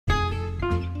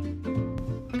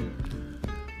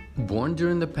Born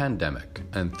during the pandemic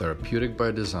and therapeutic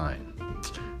by design.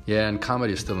 Yeah, and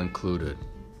comedy is still included,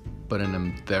 but in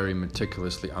a very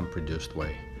meticulously unproduced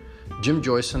way. Jim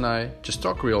Joyce and I just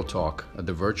talk real talk at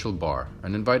the virtual bar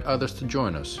and invite others to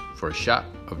join us for a shot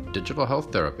of digital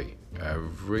health therapy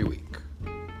every week.